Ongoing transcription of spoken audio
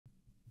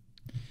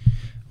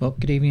Well,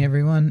 good evening,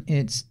 everyone.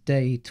 It's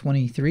day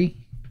 23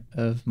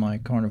 of my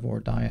carnivore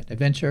diet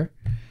adventure,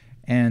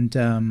 and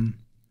a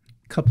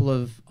couple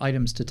of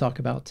items to talk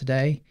about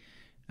today.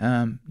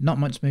 Not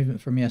much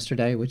movement from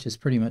yesterday, which is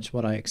pretty much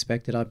what I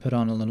expected. I put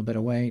on a little bit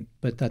of weight,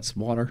 but that's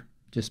water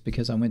just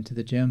because I went to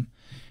the gym.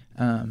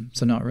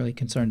 So not really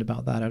concerned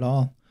about that at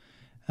all.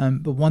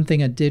 But one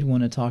thing I did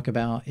want to talk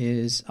about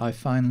is I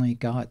finally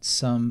got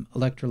some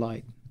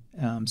electrolyte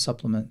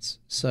supplements.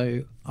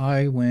 So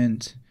I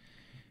went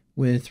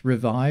with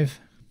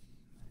Revive.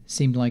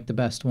 Seemed like the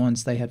best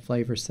ones. They had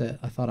flavors that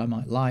I thought I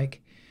might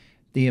like.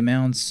 The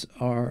amounts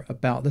are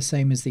about the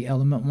same as the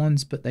Element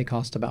ones, but they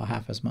cost about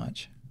half as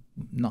much.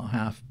 Not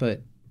half,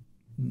 but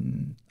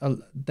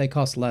they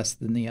cost less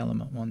than the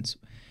Element ones.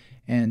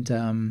 And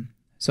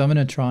so I'm going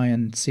to try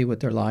and see what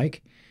they're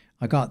like.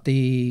 I got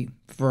the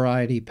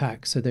variety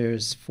pack, so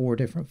there's 4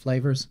 different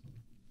flavors.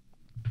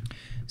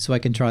 So I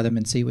can try them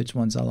and see which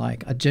ones I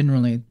like. I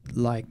generally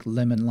like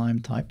lemon lime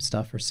type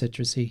stuff or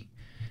citrusy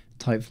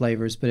type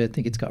flavors, but I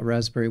think it's got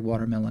raspberry,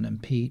 watermelon,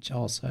 and peach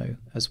also,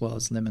 as well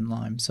as lemon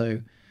lime.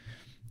 So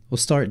we'll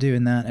start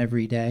doing that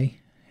every day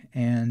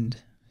and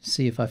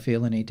see if I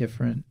feel any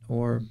different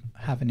or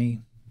have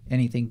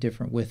anything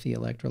different with the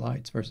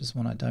electrolytes versus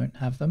when I don't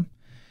have them.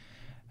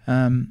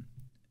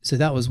 So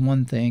that was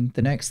one thing.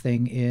 The next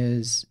thing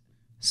is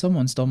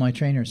someone stole my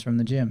trainers from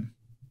the gym.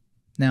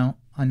 Now,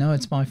 I know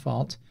it's my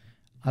fault.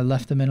 I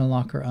left them in a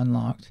locker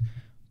unlocked,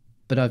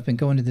 but I've been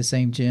going to the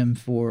same gym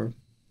for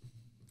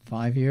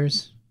 5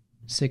 years,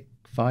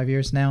 5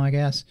 years now, I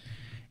guess.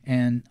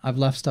 And I've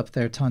left stuff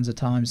there tons of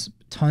times.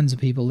 Tons of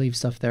people leave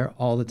stuff there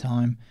all the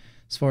time.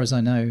 As far as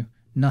I know,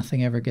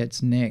 nothing ever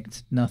gets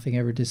nicked. Nothing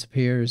ever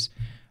disappears.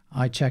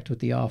 I checked with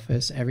the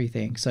office,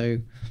 everything.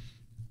 So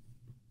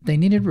they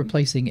needed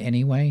replacing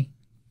anyway.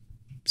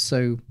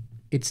 So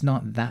it's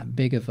not that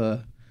big of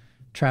a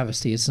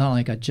travesty. It's not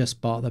like I just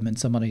bought them and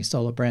somebody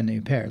stole a brand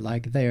new pair.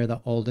 Like, they are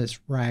the oldest,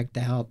 ragged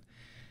out,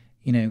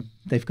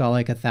 they've got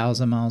like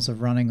 1,000 miles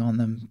of running on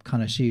them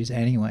kind of shoes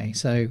anyway.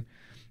 So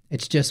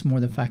it's just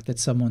more the fact that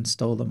someone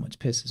stole them, which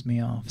pisses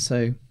me off.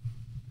 So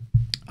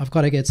I've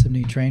got to get some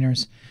new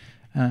trainers.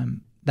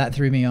 That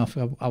threw me off.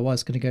 I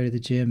was going to go to the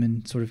gym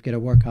and sort of get a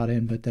workout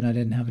in, but then I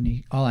didn't have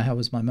any. All I had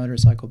was my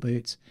motorcycle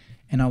boots,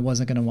 and I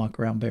wasn't going to walk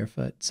around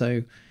barefoot. So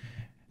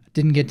I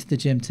didn't get to the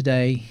gym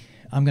today.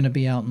 I'm going to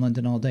be out in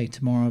London all day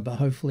tomorrow, but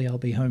hopefully I'll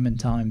be home in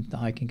time that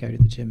I can go to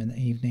the gym in the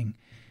evening,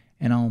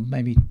 and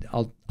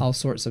I'll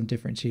sort some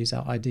different shoes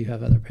out. I do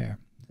have other pair.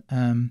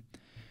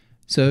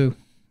 So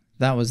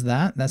that was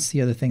that. That's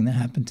the other thing that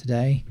happened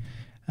today.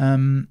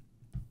 I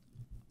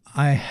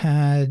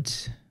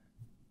had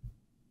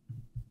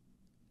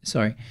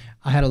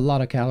a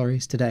lot of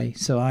calories today.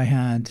 So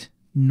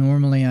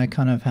normally I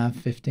kind of have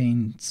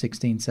 15,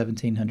 16,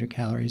 1700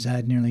 calories. I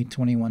had nearly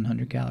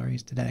 2100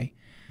 calories today,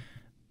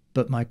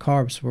 but my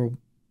carbs were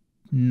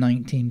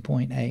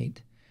 19.8.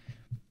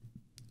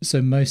 So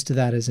most of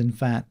that is in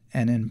fat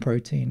and in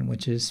protein,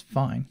 which is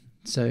fine.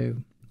 So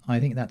I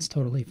think that's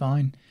totally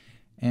fine.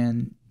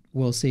 And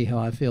we'll see how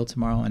I feel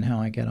tomorrow and how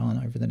I get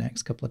on over the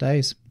next couple of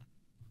days.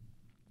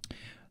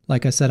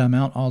 Like I said, I'm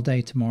out all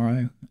day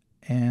tomorrow,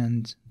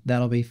 and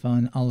that'll be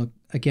fun. I'll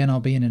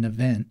be in an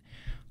event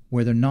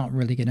where they're not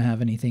really going to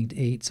have anything to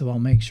eat, so I'll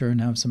make sure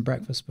and have some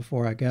breakfast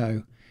before I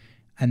go.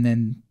 And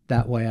then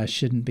that way I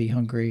shouldn't be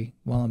hungry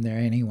while I'm there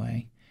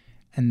anyway.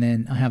 And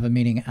then I have a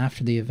meeting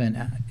after the event,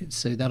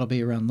 so that'll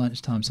be around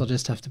lunchtime. So I'll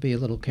just have to be a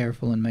little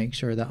careful and make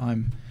sure that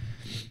I'm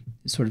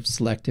sort of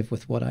selective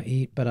with what I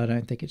eat, but I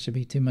don't think it should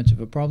be too much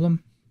of a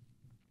problem.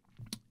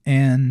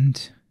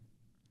 And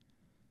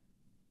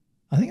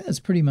I think that's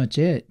pretty much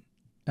it.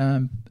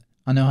 I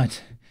know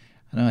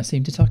I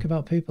seem to talk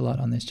about poop a lot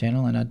on this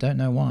channel, and I don't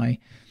know why,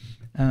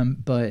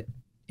 but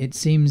it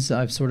seems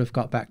I've sort of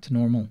got back to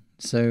normal.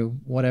 So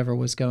whatever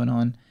was going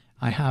on,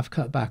 I have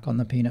cut back on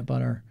the peanut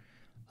butter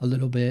a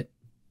little bit,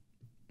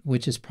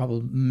 which is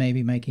probably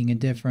maybe making a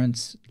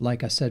difference.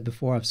 Like I said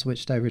before, I've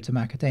switched over to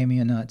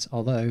macadamia nuts,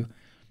 although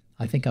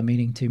I think I'm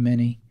eating too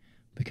many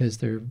because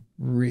they're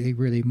really,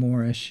 really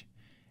moreish.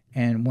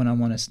 And when I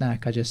want a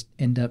snack, I just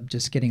end up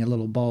just getting a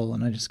little bowl,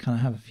 and I just kind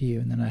of have a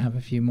few, and then I have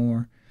a few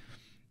more.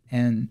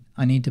 And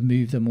I need to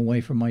move them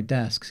away from my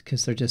desk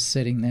because they're just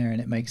sitting there, and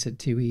it makes it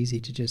too easy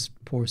to just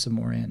pour some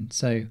more in.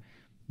 So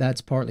that's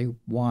partly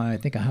why I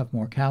think I have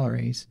more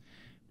calories.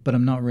 But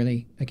I'm not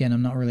really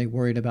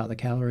worried about the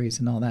calories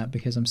and all that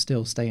because I'm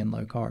still staying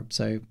low carb.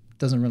 So it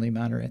doesn't really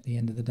matter at the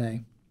end of the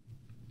day.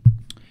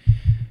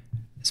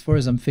 As far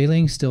as I'm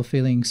feeling, still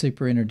feeling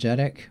super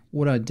energetic.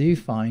 What I do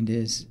find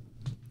is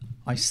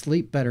I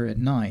sleep better at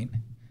night,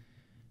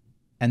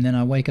 and then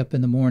I wake up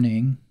in the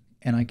morning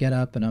and I get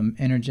up and I'm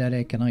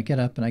energetic, and I get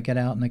up and I get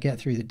out and I get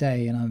through the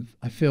day, and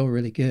I feel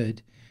really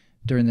good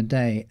during the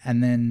day.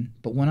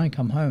 But when I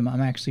come home,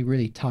 I'm actually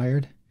really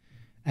tired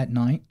at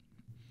night,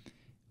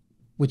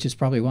 which is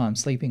probably why I'm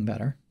sleeping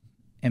better,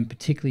 and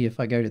particularly if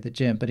I go to the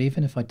gym. But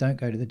even if I don't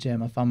go to the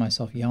gym, I find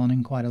myself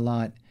yawning quite a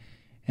lot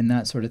and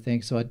that sort of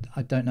thing. So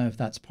I don't know if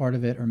that's part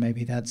of it, or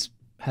maybe has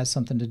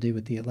something to do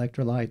with the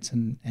electrolytes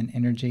and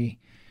energy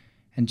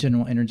and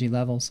general energy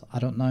levels. I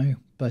don't know,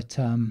 but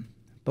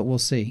we'll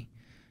see.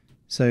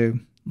 So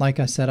like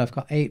I said, I've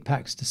got 8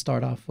 packs to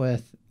start off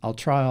with. I'll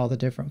try all the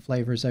different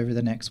flavors over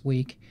the next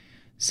week,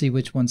 see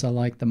which ones I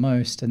like the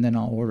most, and then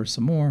I'll order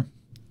some more,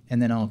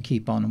 and then I'll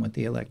keep on with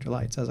the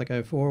electrolytes as I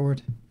go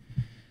forward.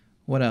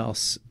 What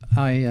else?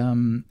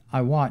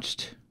 I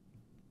watched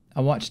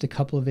a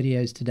couple of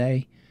videos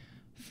today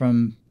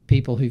from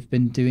people who've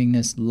been doing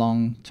this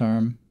long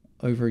term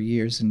over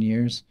years and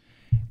years,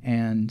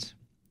 and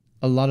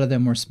a lot of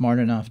them were smart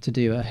enough to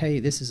do a, hey,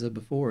 this is a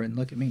before, and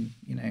look at me,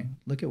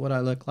 look at what I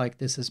look like.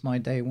 This is my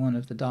day one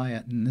of the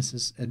diet, and this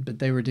is, but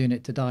they were doing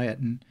it to diet,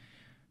 and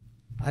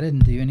I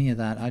didn't do any of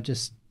that. I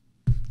just,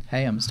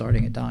 hey, I'm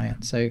starting a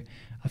diet. So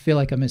I feel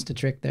like I missed a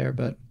trick there,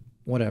 but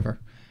whatever.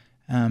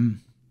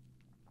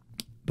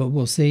 But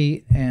we'll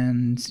see.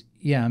 And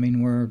yeah, I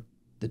mean, we're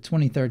the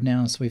 23rd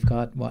now, so we've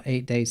got,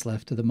 8 days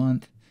left of the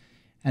month,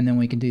 and then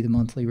we can do the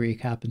monthly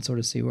recap and sort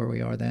of see where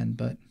we are then.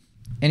 But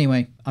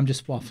anyway, I'm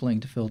just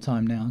waffling to fill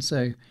time now.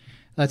 So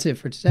that's it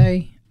for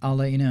today. I'll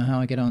let you know how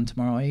I get on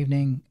tomorrow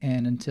evening.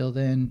 And until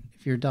then,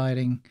 if you're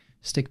dieting,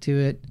 stick to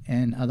it.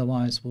 And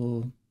otherwise,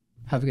 we'll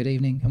have a good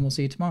evening, and we'll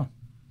see you tomorrow.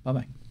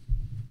 Bye-bye.